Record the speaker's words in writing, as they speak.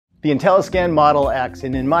The Intelliscan Model X,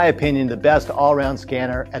 and in my opinion, the best all-around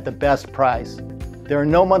scanner at the best price. There are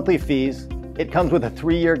no monthly fees. It comes with a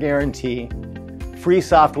 3-year guarantee, free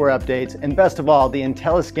software updates, and best of all, the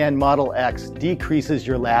Intelliscan Model X decreases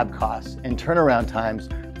your lab costs and turnaround times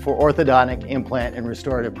for orthodontic, implant, and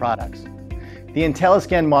restorative products. The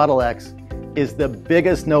Intelliscan Model X is the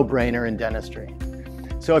biggest no-brainer in dentistry.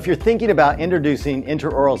 So if you're thinking about introducing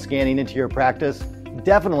intraoral scanning into your practice,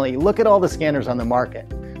 definitely look at all the scanners on the market,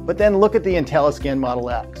 but then look at the Intelliscan Model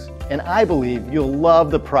X. And I believe you'll love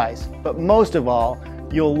the price, but most of all,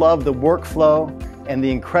 you'll love the workflow and the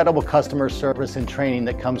incredible customer service and training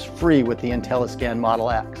that comes free with the Intelliscan Model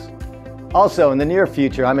X. Also, in the near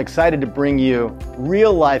future, I'm excited to bring you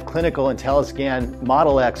real-life clinical Intelliscan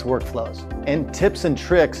Model X workflows and tips and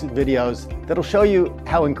tricks videos that'll show you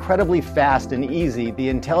how incredibly fast and easy the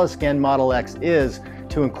Intelliscan Model X is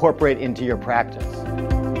to incorporate into your practice.